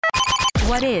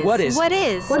What is? What is? What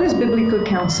is? What is biblical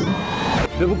counseling?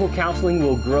 Biblical counseling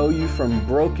will grow you from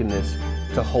brokenness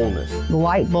to wholeness. The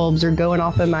light bulbs are going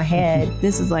off in my head.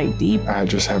 This is like deep. I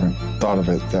just haven't thought of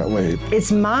it that way.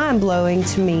 It's mind-blowing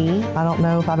to me. I don't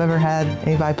know if I've ever had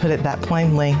anybody put it that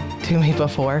plainly to me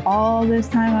before. All this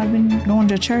time I've been going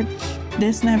to church,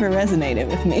 this never resonated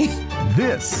with me.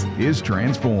 This is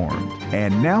Transformed.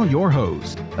 And now your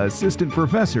host, Assistant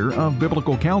Professor of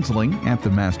Biblical Counseling at the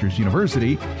Masters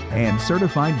University and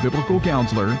Certified Biblical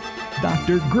Counselor,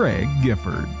 Dr. Greg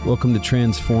Gifford. Welcome to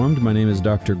Transformed. My name is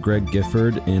Dr. Greg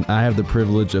Gifford, and I have the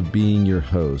privilege of being your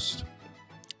host.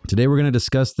 Today we're going to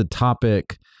discuss the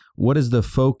topic, what is the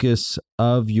focus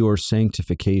of your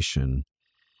sanctification?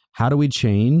 How do we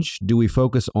change? Do we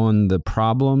focus on the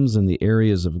problems and the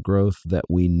areas of growth that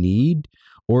we need,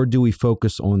 or do we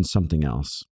focus on something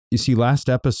else? You see, last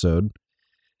episode,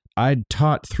 I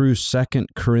taught through 2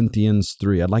 Corinthians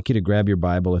 3. I'd like you to grab your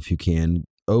Bible if you can.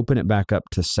 Open it back up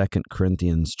to 2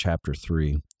 Corinthians chapter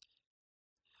 3.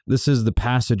 This is the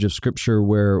passage of Scripture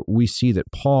where we see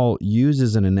that Paul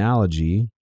uses an analogy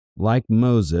like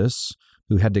Moses,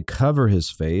 who had to cover his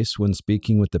face when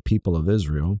speaking with the people of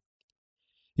Israel.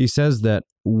 He says that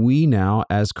we now,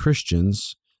 as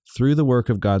Christians, through the work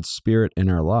of God's Spirit in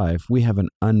our life, we have an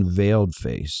unveiled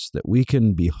face, that we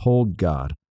can behold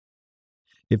God.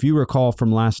 If you recall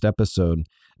from last episode,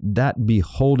 that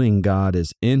beholding God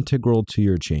is integral to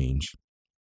your change.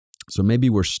 So maybe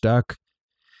we're stuck.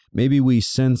 Maybe we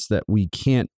sense that we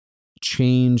can't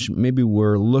change. Maybe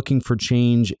we're looking for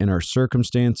change in our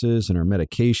circumstances, in our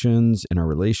medications, in our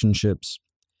relationships.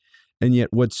 And yet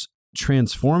what's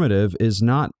transformative is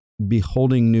not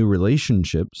beholding new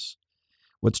relationships.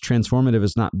 What's transformative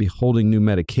is not beholding new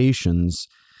medications.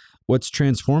 What's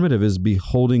transformative is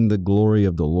beholding the glory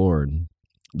of the Lord.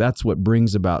 That's what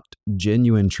brings about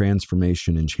genuine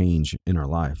transformation and change in our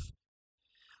life.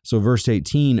 So verse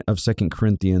 18 of 2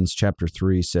 Corinthians chapter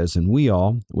 3 says, "And we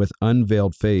all, with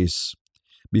unveiled face,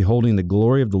 beholding the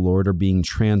glory of the Lord, are being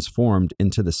transformed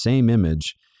into the same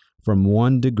image from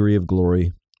one degree of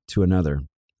glory to another.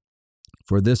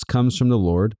 For this comes from the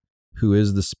Lord, who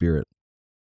is the Spirit."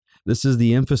 This is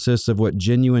the emphasis of what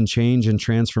genuine change and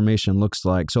transformation looks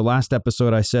like. So last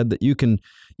episode, I said that you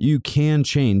can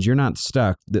change. You're not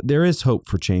stuck. That there is hope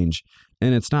for change.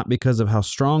 And it's not because of how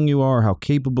strong you are, how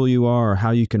capable you are, or how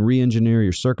you can re-engineer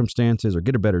your circumstances or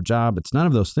get a better job. It's none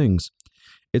of those things.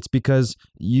 It's because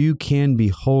you can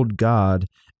behold God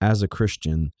as a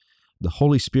Christian. The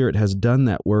Holy Spirit has done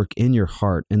that work in your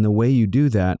heart. And the way you do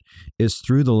that is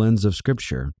through the lens of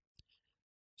Scripture.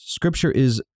 Scripture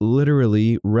is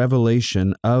literally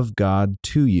revelation of God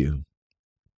to you.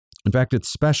 In fact,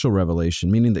 it's special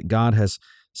revelation, meaning that God has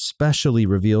specially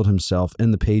revealed himself in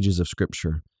the pages of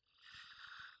Scripture.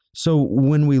 So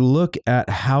when we look at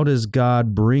how does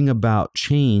God bring about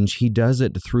change, he does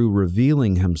it through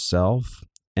revealing himself,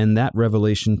 and that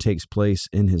revelation takes place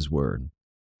in his word.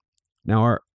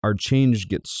 Now, our change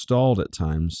gets stalled at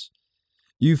times.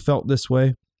 You felt this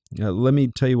way? Let me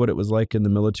tell you what it was like in the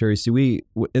military. See,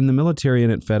 in the military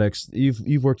and at FedEx,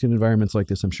 you've worked in environments like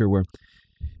this, I'm sure, where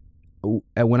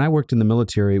when I worked in the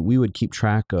military, we would keep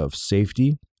track of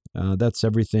safety. That's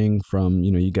everything from,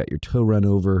 you got your toe run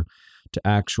over to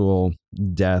actual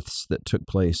deaths that took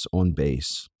place on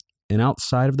base. And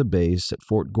outside of the base at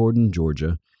Fort Gordon,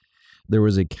 Georgia, there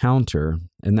was a counter,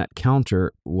 and that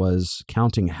counter was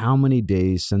counting how many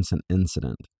days since an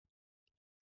incident.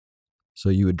 So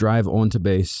you would drive onto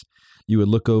base, you would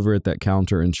look over at that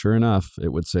counter, and sure enough,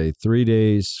 it would say 3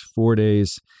 days, 4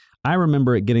 days. I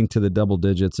remember it getting to the double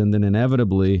digits, and then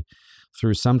inevitably,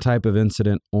 through some type of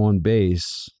incident on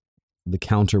base, the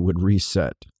counter would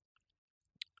reset.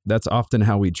 That's often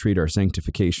how we treat our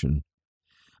sanctification.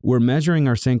 We're measuring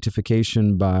our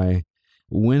sanctification by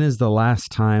when is the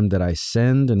last time that I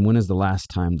sinned and when is the last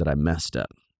time that I messed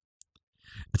up.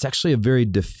 It's actually a very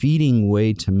defeating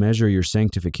way to measure your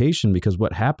sanctification, because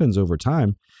what happens over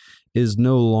time is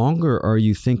no longer are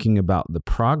you thinking about the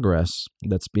progress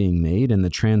that's being made and the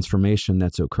transformation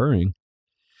that's occurring.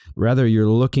 Rather, you're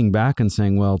looking back and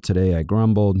saying, well, today I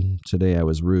grumbled, today I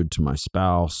was rude to my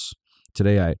spouse,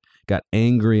 today I got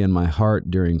angry in my heart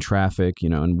during traffic,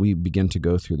 and we begin to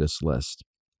go through this list.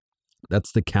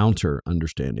 That's the counter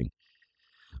understanding.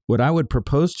 What I would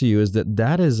propose to you is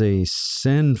that is a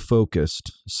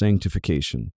sin-focused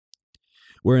sanctification,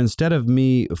 where instead of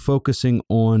me focusing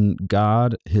on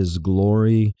God, his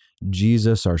glory,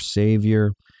 Jesus, our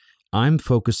Savior, I'm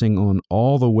focusing on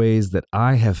all the ways that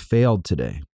I have failed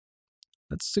today.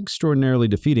 That's extraordinarily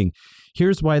defeating.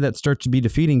 Here's why that starts to be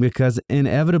defeating, because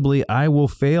inevitably I will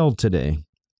fail today.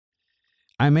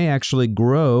 I may actually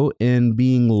grow in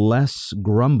being less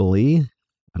grumbly.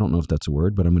 I don't know if that's a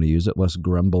word, but I'm going to use it, less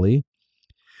grumbly.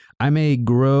 I may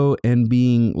grow in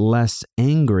being less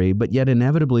angry, but yet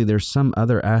inevitably there's some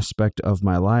other aspect of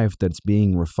my life that's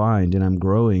being refined and I'm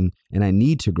growing and I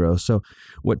need to grow. So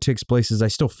what takes place is I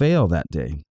still fail that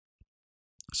day.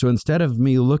 So instead of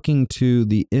me looking to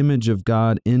the image of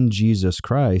God in Jesus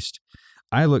Christ,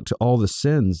 I look to all the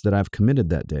sins that I've committed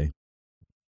that day.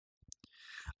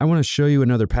 I want to show you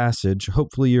another passage.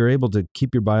 Hopefully you're able to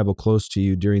keep your Bible close to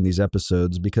you during these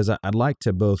episodes because I'd like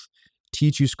to both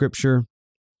teach you Scripture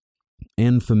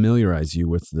and familiarize you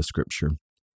with the Scripture.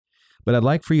 But I'd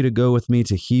like for you to go with me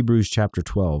to Hebrews chapter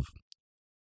 12.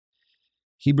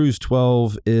 Hebrews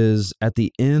 12 is at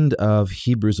the end of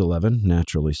Hebrews 11,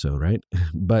 naturally so, right?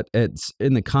 But it's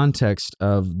in the context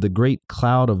of the great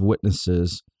cloud of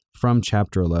witnesses from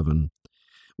chapter 11.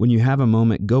 When you have a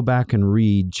moment, go back and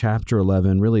read chapter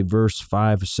 11, really verse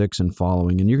 5, 6, and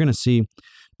following, and you're going to see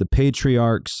the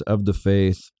patriarchs of the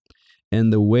faith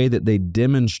and the way that they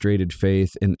demonstrated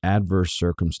faith in adverse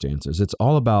circumstances. It's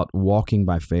all about walking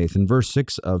by faith. And verse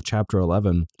 6 of chapter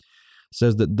 11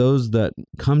 says that those that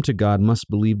come to God must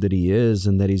believe that He is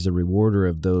and that He's a rewarder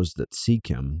of those that seek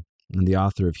Him. And the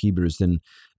author of Hebrews then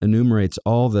enumerates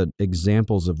all the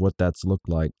examples of what that's looked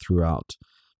like throughout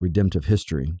redemptive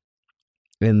history.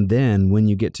 And then when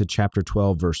you get to chapter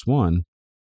 12, verse 1,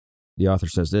 the author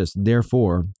says this,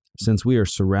 "Therefore, since we are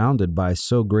surrounded by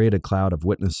so great a cloud of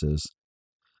witnesses,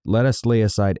 let us lay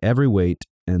aside every weight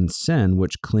and sin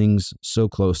which clings so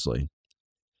closely,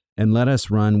 and let us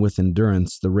run with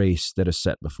endurance the race that is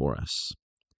set before us."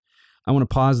 I want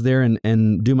to pause there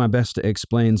and do my best to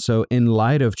explain. So in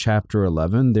light of chapter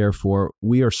 11, therefore,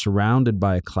 we are surrounded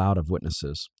by a cloud of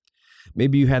witnesses.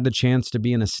 Maybe you had the chance to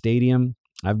be in a stadium.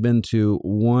 I've been to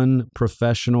one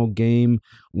professional game,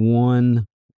 one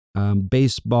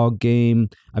baseball game.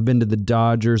 I've been to the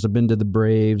Dodgers. I've been to the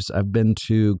Braves. I've been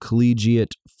to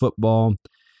collegiate football.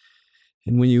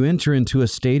 And when you enter into a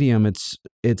stadium, it's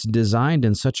designed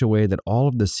in such a way that all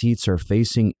of the seats are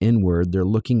facing inward. They're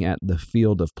looking at the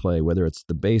field of play, whether it's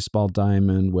the baseball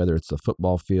diamond, whether it's the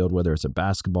football field, whether it's a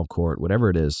basketball court,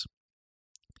 whatever it is.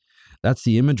 That's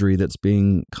the imagery that's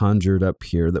being conjured up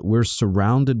here, that we're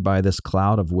surrounded by this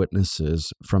cloud of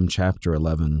witnesses from chapter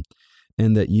 11,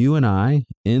 and that you and I,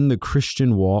 in the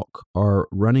Christian walk, are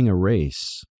running a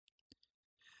race.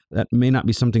 That may not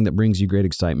be something that brings you great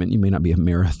excitement. You may not be a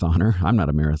marathoner. I'm not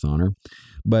a marathoner.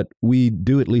 But we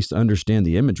do at least understand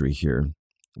the imagery here,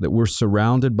 that we're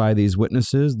surrounded by these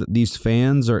witnesses, that these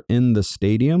fans are in the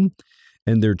stadium,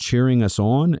 and they're cheering us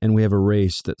on, and we have a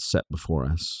race that's set before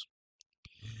us.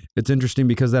 It's interesting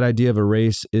because that idea of a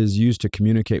race is used to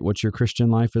communicate what your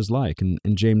Christian life is like. And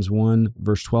James 1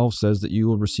 verse 12 says that you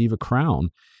will receive a crown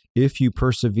if you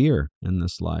persevere in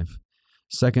this life.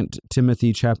 2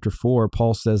 Timothy chapter 4,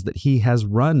 Paul says that he has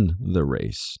run the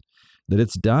race, that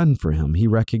it's done for him. He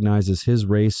recognizes his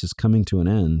race is coming to an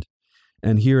end.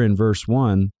 And here in verse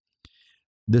 1,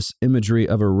 this imagery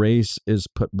of a race is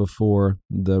put before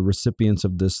the recipients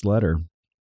of this letter.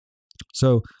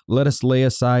 So let us lay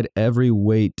aside every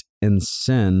weight and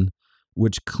sin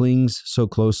which clings so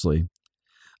closely.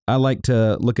 I like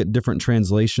to look at different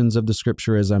translations of the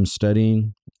Scripture as I'm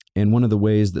studying, and one of the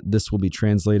ways that this will be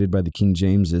translated by the King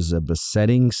James is a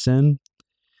besetting sin,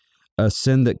 a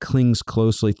sin that clings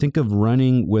closely. Think of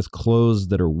running with clothes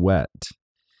that are wet.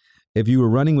 If you were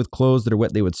running with clothes that are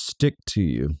wet, they would stick to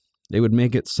you. They would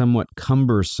make it somewhat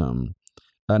cumbersome.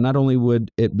 Not only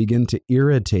would it begin to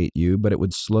irritate you, but it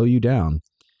would slow you down.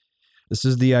 This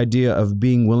is the idea of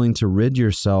being willing to rid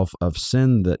yourself of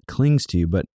sin that clings to you.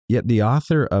 But yet the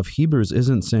author of Hebrews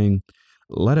isn't saying,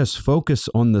 let us focus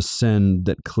on the sin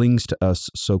that clings to us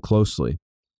so closely.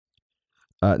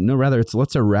 No, rather, it's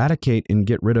let's eradicate and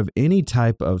get rid of any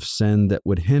type of sin that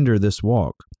would hinder this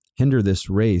walk, hinder this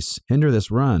race, hinder this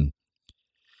run.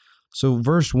 So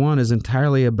verse 1 is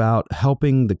entirely about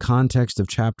helping the context of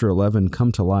chapter 11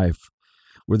 come to life,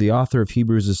 where the author of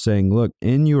Hebrews is saying, look,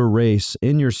 in your race,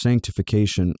 in your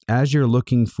sanctification, as you're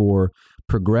looking for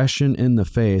progression in the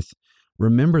faith,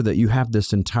 remember that you have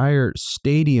this entire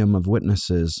stadium of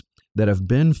witnesses that have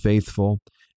been faithful,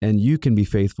 and you can be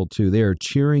faithful too. They are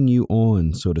cheering you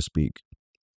on, so to speak.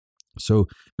 So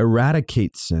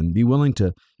eradicate sin. Be willing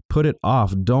to put it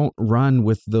off. Don't run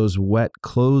with those wet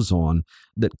clothes on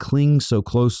that cling so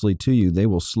closely to you. They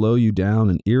will slow you down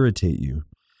and irritate you.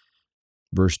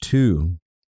 Verse 2,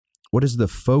 what is the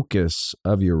focus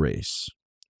of your race?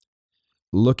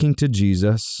 Looking to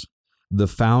Jesus, the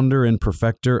founder and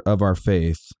perfecter of our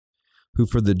faith, who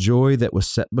for the joy that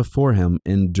was set before him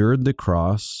endured the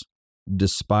cross,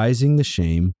 despising the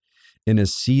shame, and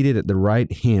is seated at the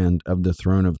right hand of the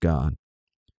throne of God.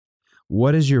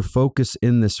 What is your focus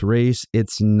in this race?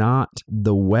 It's not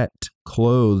the wet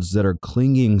clothes that are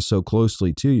clinging so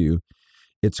closely to you.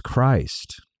 It's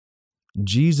Christ.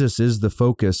 Jesus is the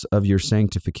focus of your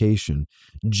sanctification.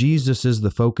 Jesus is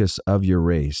the focus of your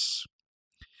race.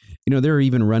 You know, there are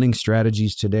even running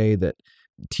strategies today that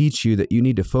teach you that you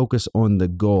need to focus on the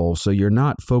goal. So you're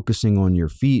not focusing on your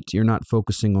feet, you're not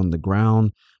focusing on the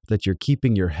ground, that you're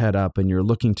keeping your head up and you're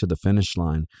looking to the finish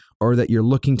line, or that you're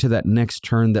looking to that next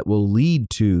turn that will lead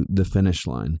to the finish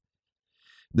line.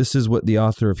 This is what the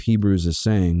author of Hebrews is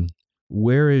saying.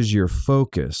 Where is your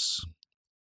focus?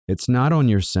 It's not on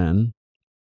your sin,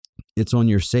 it's on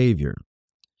your Savior.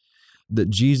 That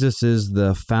Jesus is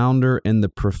the founder and the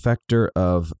perfecter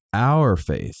of our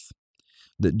faith.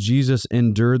 That Jesus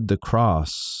endured the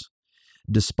cross,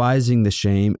 despising the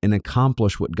shame, and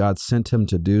accomplished what God sent him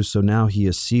to do, so now he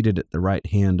is seated at the right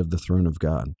hand of the throne of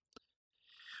God.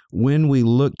 When we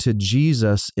look to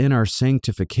Jesus in our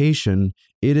sanctification,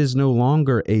 it is no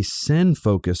longer a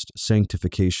sin-focused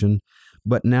sanctification,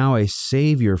 but now a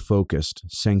Savior-focused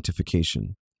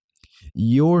sanctification.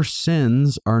 Your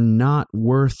sins are not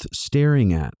worth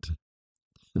staring at.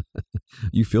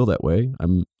 You feel that way.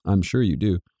 I'm sure you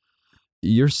do.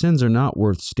 Your sins are not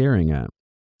worth staring at.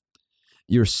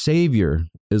 Your Savior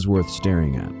is worth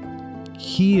staring at.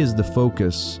 He is the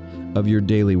focus of your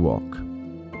daily walk.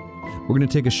 We're going to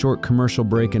take a short commercial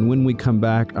break, and when we come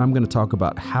back, I'm going to talk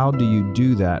about how do you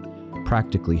do that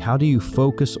practically? How do you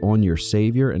focus on your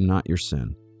Savior and not your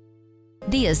sin?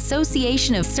 The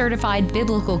Association of Certified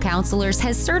Biblical Counselors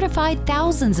has certified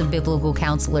thousands of biblical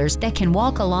counselors that can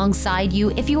walk alongside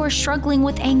you if you are struggling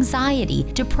with anxiety,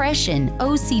 depression,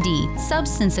 OCD,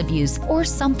 substance abuse, or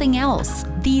something else.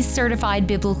 These certified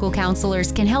biblical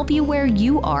counselors can help you where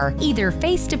you are, either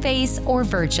face-to-face or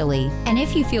virtually. And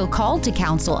if you feel called to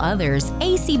counsel others,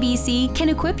 ACBC can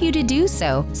equip you to do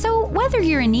so. So whether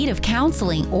you're in need of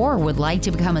counseling or would like to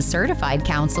become a certified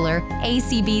counselor,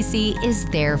 ACBC is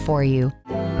there for you.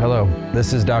 Hello,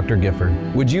 this is Dr.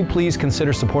 Gifford. Would you please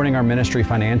consider supporting our ministry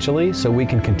financially so we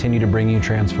can continue to bring you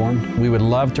transformed? We would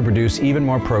love to produce even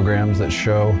more programs that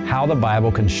show how the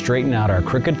Bible can straighten out our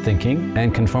crooked thinking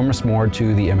and conform us more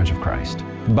to the image of Christ.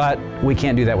 But we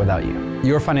can't do that without you.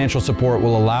 Your financial support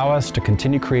will allow us to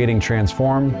continue creating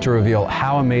Transformed to reveal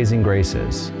how amazing grace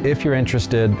is. If you're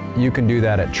interested, you can do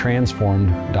that at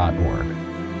transformed.org.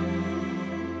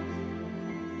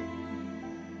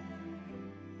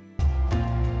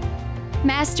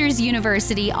 Masters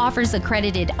University offers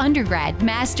accredited undergrad,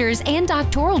 master's, and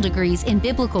doctoral degrees in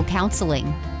biblical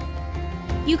counseling.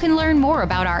 You can learn more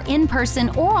about our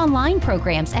in-person or online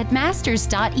programs at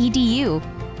masters.edu.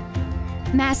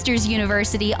 Masters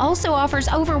University also offers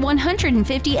over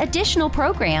 150 additional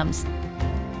programs.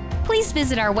 Please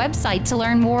visit our website to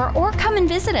learn more or come and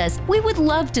visit us. We would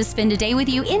love to spend a day with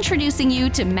you introducing you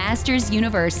to Masters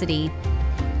University.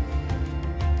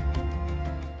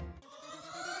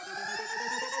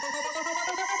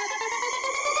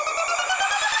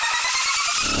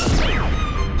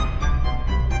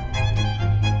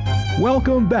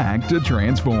 Welcome back to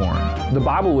Transformed. The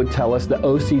Bible would tell us that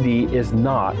OCD is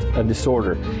not a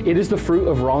disorder. It is the fruit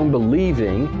of wrong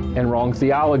believing and wrong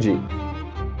theology.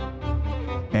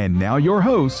 And now your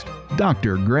host,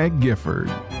 Dr. Greg Gifford.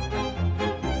 All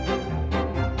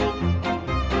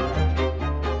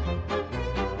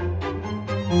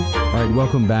right,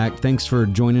 welcome back. Thanks for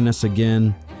joining us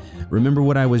again. Remember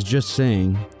what I was just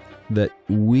saying, that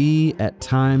we at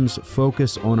times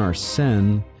focus on our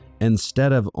sin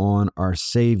instead of on our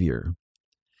Savior.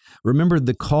 Remember,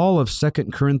 the call of 2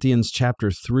 Corinthians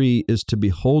chapter 3 is to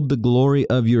behold the glory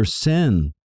of your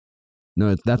sin.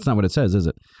 No, that's not what it says, is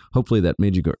it? Hopefully that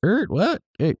made you go, what?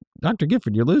 Hey, Dr.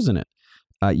 Gifford, you're losing it.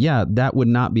 Yeah, that would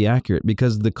not be accurate,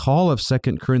 because the call of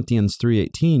 2 Corinthians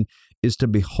 3:18 is to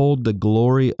behold the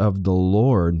glory of the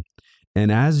Lord.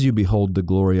 And as you behold the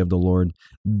glory of the Lord,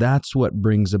 that's what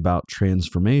brings about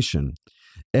transformation.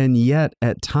 And yet,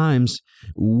 at times,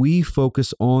 we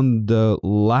focus on the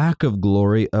lack of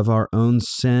glory of our own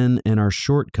sin and our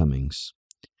shortcomings.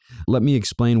 Let me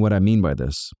explain what I mean by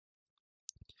this.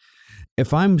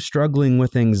 If I'm struggling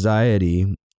with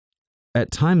anxiety,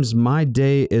 at times my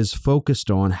day is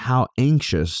focused on how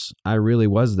anxious I really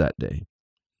was that day.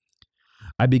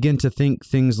 I begin to think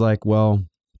things like, well,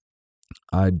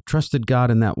 I trusted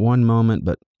God in that one moment,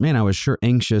 but man, I was sure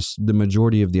anxious the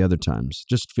majority of the other times,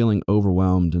 just feeling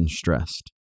overwhelmed and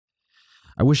stressed.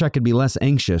 I wish I could be less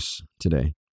anxious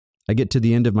today. I get to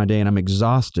the end of my day and I'm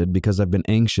exhausted because I've been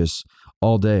anxious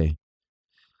all day.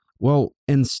 Well,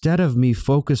 instead of me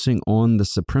focusing on the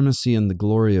supremacy and the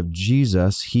glory of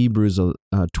Jesus, Hebrews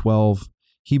 12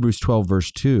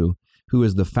 verse 2, who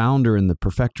is the founder and the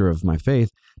perfecter of my faith,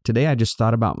 today I just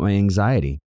thought about my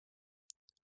anxiety.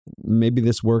 Maybe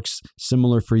this works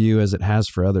similar for you as it has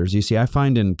for others. You see, I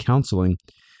find in counseling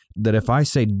that if I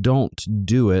say don't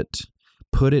do it,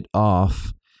 put it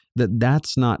off,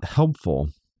 that's not helpful.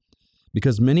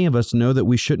 Because many of us know that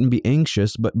we shouldn't be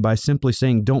anxious, but by simply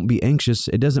saying don't be anxious,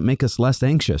 it doesn't make us less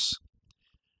anxious.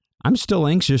 I'm still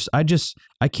anxious.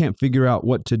 I can't figure out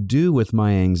what to do with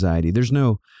my anxiety. There's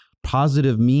no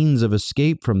positive means of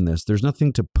escape from this. There's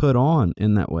nothing to put on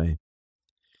in that way.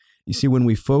 You see, when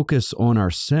we focus on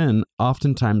our sin,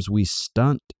 oftentimes we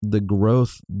stunt the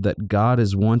growth that God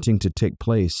is wanting to take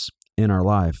place in our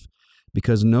life,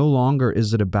 because no longer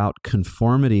is it about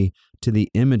conformity to the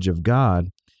image of God.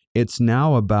 It's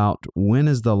now about when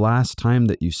is the last time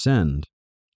that you sinned.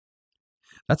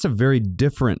 That's a very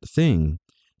different thing.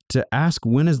 To ask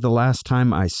when is the last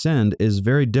time I sinned is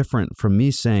very different from me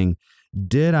saying,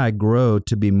 did I grow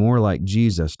to be more like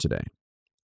Jesus today?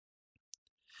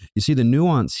 You see, the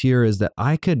nuance here is that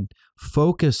I could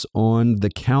focus on the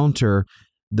counter,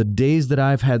 the days that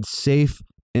I've had safe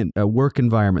work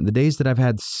environment, the days that I've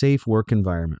had safe work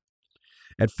environment.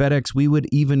 At FedEx, we would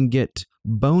even get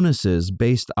bonuses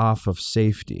based off of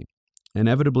safety.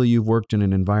 Inevitably, you've worked in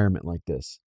an environment like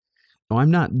this. Now,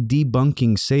 I'm not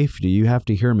debunking safety. You have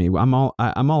to hear me. I'm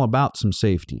all about some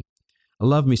safety. I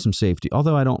love me some safety,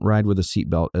 although I don't ride with a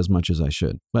seatbelt as much as I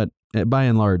should. But by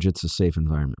and large, it's a safe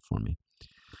environment for me.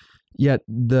 Yet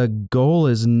the goal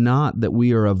is not that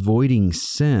we are avoiding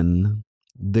sin.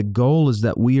 The goal is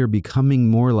that we are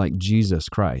becoming more like Jesus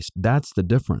Christ. That's the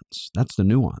difference. That's the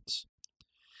nuance.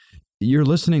 You're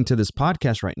listening to this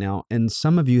podcast right now, and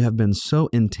some of you have been so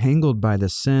entangled by the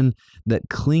sin that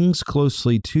clings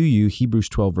closely to you, Hebrews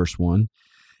 12, verse 1,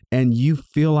 and you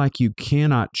feel like you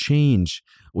cannot change.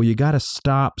 Well, you got to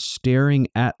stop staring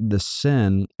at the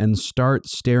sin and start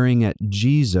staring at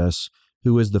Jesus,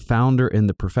 who is the founder and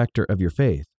the perfecter of your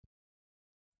faith.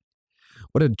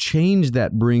 What a change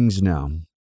that brings now.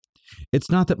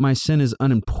 It's not that my sin is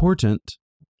unimportant.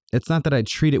 It's not that I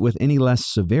treat it with any less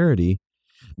severity.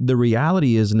 The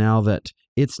reality is now that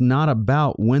it's not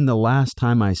about when the last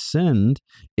time I sinned.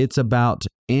 It's about,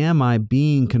 am I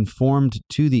being conformed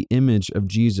to the image of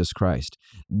Jesus Christ?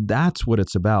 That's what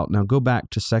it's about. Now go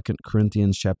back to 2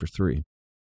 Corinthians chapter 3.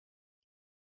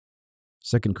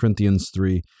 2 Corinthians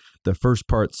 3, the first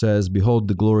part says, behold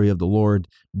the glory of the Lord.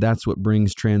 That's what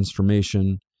brings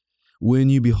transformation. When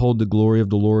you behold the glory of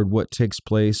the Lord, what takes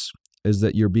place is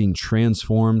that you're being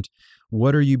transformed.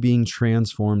 What are you being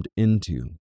transformed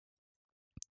into?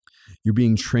 You're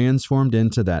being transformed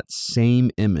into that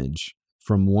same image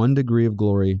from one degree of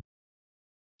glory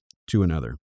to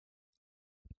another.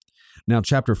 Now,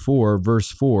 chapter 4, verse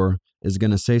 4 is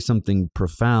going to say something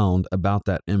profound about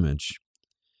that image.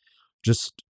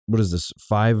 Just,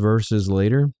 5 verses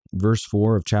later, verse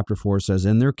 4 of chapter 4 says,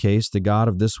 in their case, the God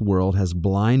of this world has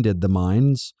blinded the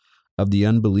minds of the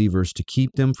unbelievers to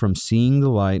keep them from seeing the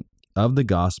light of the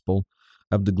gospel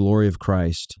of the glory of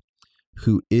Christ,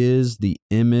 who is the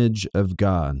image of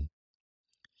God.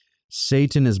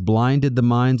 Satan has blinded the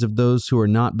minds of those who are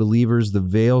not believers. The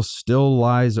veil still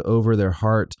lies over their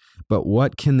heart, but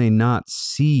what can they not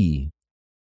see?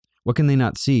 What can they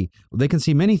not see? Well, they can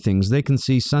see many things. They can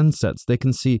see sunsets. They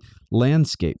can see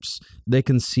landscapes. They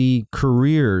can see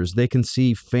careers. They can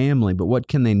see family. But what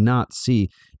can they not see?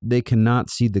 They cannot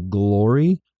see the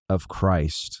glory of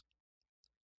Christ.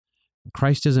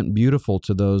 Christ isn't beautiful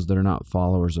to those that are not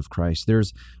followers of Christ.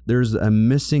 There's a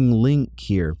missing link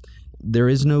here. There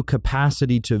is no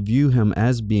capacity to view him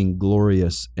as being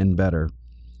glorious and better.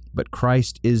 But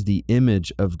Christ is the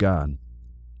image of God.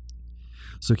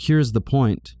 So here's the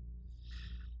point.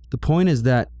 The point is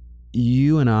that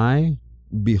you and I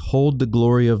behold the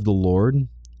glory of the Lord,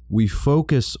 we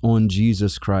focus on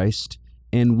Jesus Christ,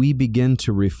 and we begin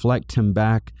to reflect him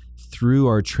back through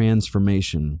our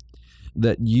transformation.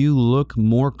 That you look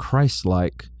more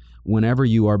Christ-like whenever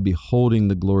you are beholding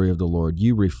the glory of the Lord.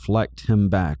 You reflect him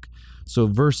back. So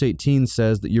verse 18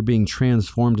 says that you're being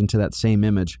transformed into that same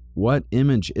image. What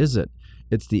image is it?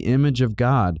 It's the image of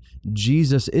God.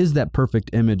 Jesus is that perfect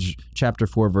image, chapter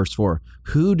 4, verse 4.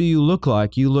 Who do you look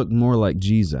like? You look more like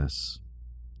Jesus.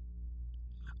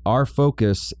 Our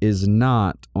focus is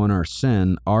not on our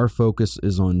sin. Our focus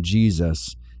is on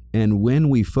Jesus. And when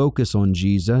we focus on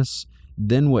Jesus,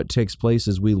 then what takes place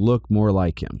is we look more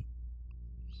like him.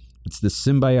 It's the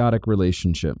symbiotic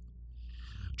relationship.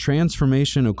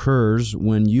 Transformation occurs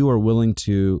when you are willing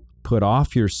to put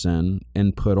off your sin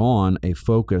and put on a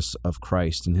focus of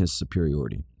Christ and his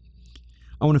superiority.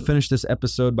 I want to finish this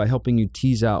episode by helping you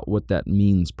tease out what that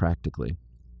means practically.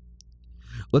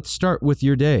 Let's start with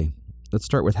your day. Let's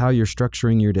start with how you're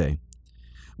structuring your day.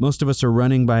 Most of us are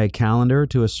running by a calendar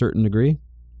to a certain degree,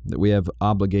 that we have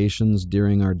obligations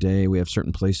during our day. We have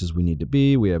certain places we need to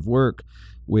be. We have work.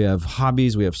 We have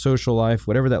hobbies. We have social life.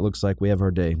 Whatever that looks like, we have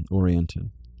our day oriented.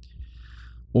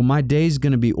 Well, my day is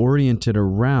going to be oriented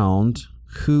around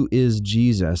who is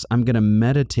Jesus. I'm going to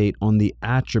meditate on the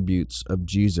attributes of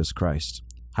Jesus Christ.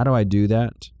 How do I do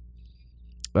that?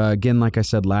 Again, like I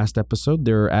said last episode,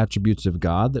 there are attributes of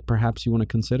God that perhaps you want to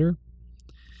consider.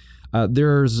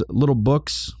 There's little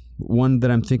books. One that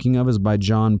I'm thinking of is by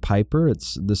John Piper.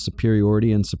 It's The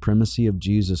Superiority and Supremacy of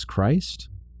Jesus Christ.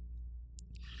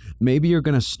 Maybe you're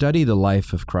going to study the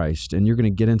life of Christ and you're going to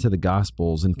get into the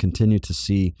Gospels and continue to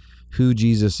see who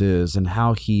Jesus is and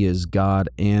how he is God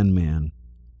and man.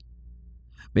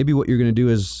 Maybe what you're going to do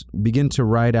is begin to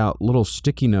write out little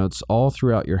sticky notes all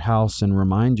throughout your house and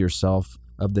remind yourself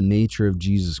of the nature of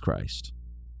Jesus Christ.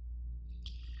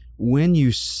 When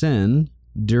you sin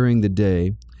during the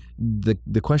day,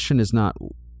 the question is not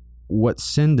what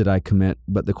sin did I commit,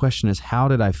 but the question is how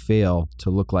did I fail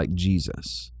to look like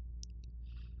Jesus?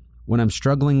 When I'm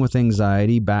struggling with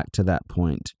anxiety, back to that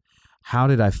point, how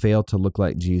did I fail to look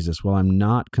like Jesus? Well, I'm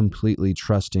not completely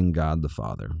trusting God the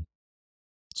Father.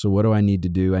 So what do I need to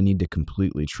do? I need to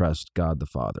completely trust God the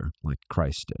Father, like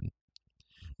Christ did.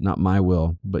 Not my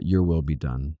will, but your will be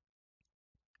done.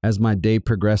 As my day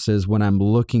progresses, when I'm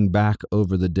looking back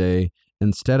over the day,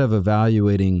 instead of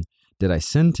evaluating, did I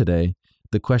sin today?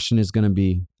 The question is going to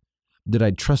be, did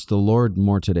I trust the Lord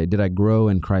more today? Did I grow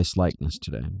in Christ's likeness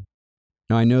today?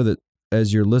 Now, I know that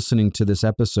as you're listening to this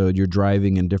episode, you're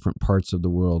driving in different parts of the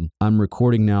world. I'm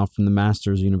recording now from the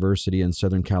Masters University in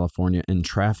Southern California, and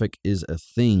traffic is a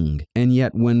thing. And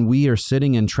yet, when we are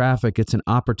sitting in traffic, it's an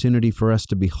opportunity for us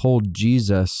to behold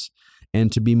Jesus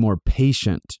and to be more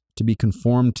patient, to be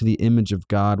conformed to the image of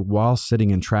God while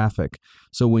sitting in traffic.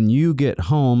 So when you get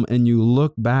home and you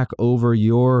look back over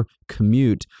your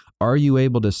commute, are you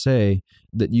able to say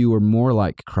that you are more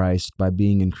like Christ by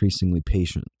being increasingly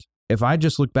patient? If I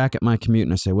just look back at my commute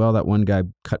and I say, well, that one guy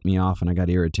cut me off and I got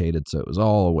irritated, so it was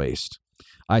all a waste.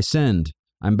 I sinned.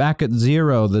 I'm back at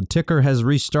 0. The ticker has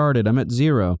restarted. I'm at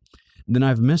 0. Then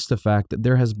I've missed the fact that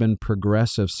there has been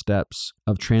progressive steps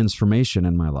of transformation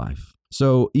in my life.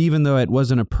 So even though it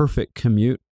wasn't a perfect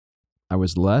commute, I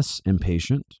was less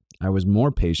impatient. I was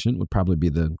more patient, would probably be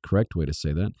the correct way to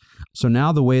say that. So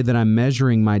now the way that I'm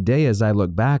measuring my day as I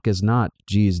look back is not,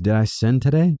 geez, did I sin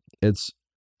today? It's,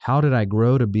 how did I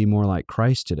grow to be more like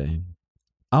Christ today?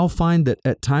 I'll find that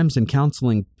at times in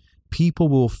counseling, people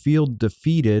will feel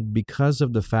defeated because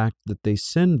of the fact that they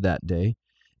sinned that day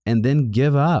and then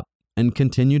give up and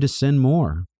continue to sin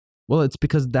more. Well, it's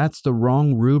because that's the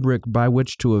wrong rubric by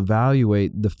which to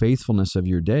evaluate the faithfulness of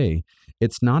your day.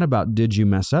 It's not about did you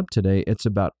mess up today? It's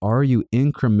about are you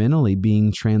incrementally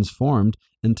being transformed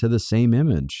into the same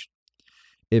image?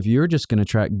 If you're just going to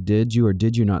track did you or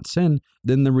did you not sin,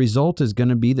 then the result is going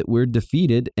to be that we're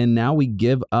defeated and now we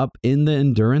give up in the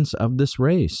endurance of this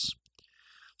race.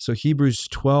 So Hebrews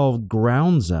 12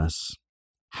 grounds us.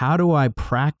 How do I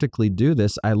practically do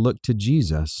this? I look to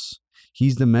Jesus.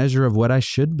 He's the measure of what I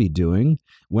should be doing.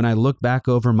 When I look back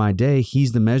over my day,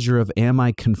 he's the measure of am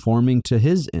I conforming to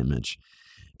his image?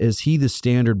 Is he the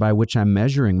standard by which I'm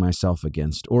measuring myself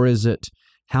against? Or is it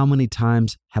how many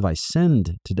times have I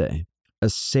sinned today? A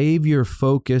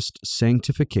Savior-focused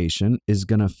sanctification is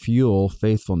going to fuel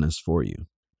faithfulness for you.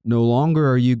 No longer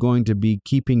are you going to be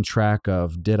keeping track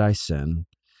of, did I sin?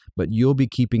 But you'll be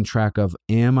keeping track of,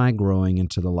 am I growing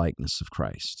into the likeness of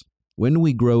Christ? When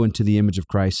we grow into the image of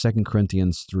Christ, 2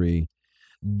 Corinthians 3,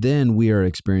 then we are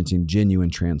experiencing genuine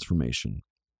transformation,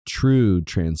 true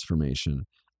transformation,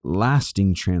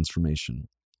 lasting transformation.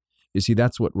 You see,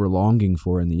 that's what we're longing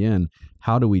for in the end.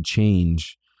 How do we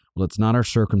change? Well, it's not our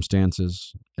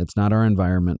circumstances. It's not our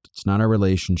environment. It's not our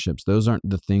relationships. Those aren't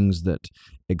the things that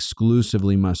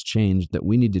exclusively must change, that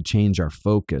we need to change our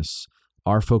focus.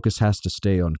 Our focus has to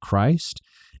stay on Christ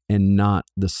and not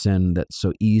the sin that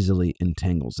so easily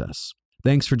entangles us.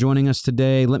 Thanks for joining us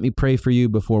today. Let me pray for you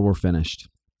before we're finished.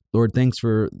 Lord, thanks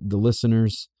for the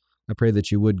listeners. I pray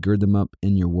that you would gird them up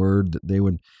in your word, that they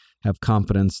would have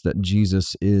confidence that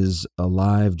Jesus is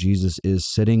alive. Jesus is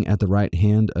sitting at the right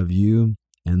hand of you,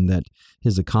 and that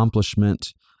his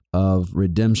accomplishment of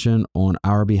redemption on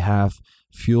our behalf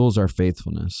fuels our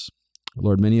faithfulness.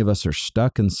 Lord, many of us are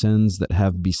stuck in sins that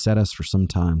have beset us for some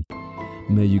time.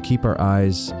 May you keep our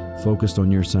eyes focused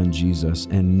on your Son, Jesus,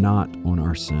 and not on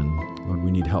our sin. Lord,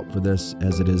 we need help for this,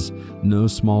 as it is no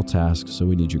small task. So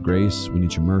we need your grace, we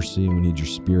need your mercy, and we need your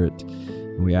Spirit.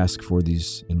 And we ask for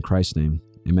these in Christ's name.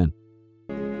 Amen.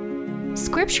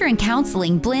 Scripture and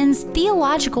Counseling blends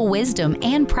theological wisdom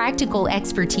and practical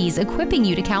expertise, equipping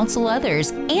you to counsel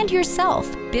others and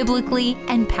yourself biblically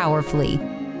and powerfully.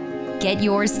 Get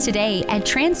yours today at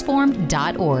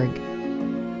transformed.org.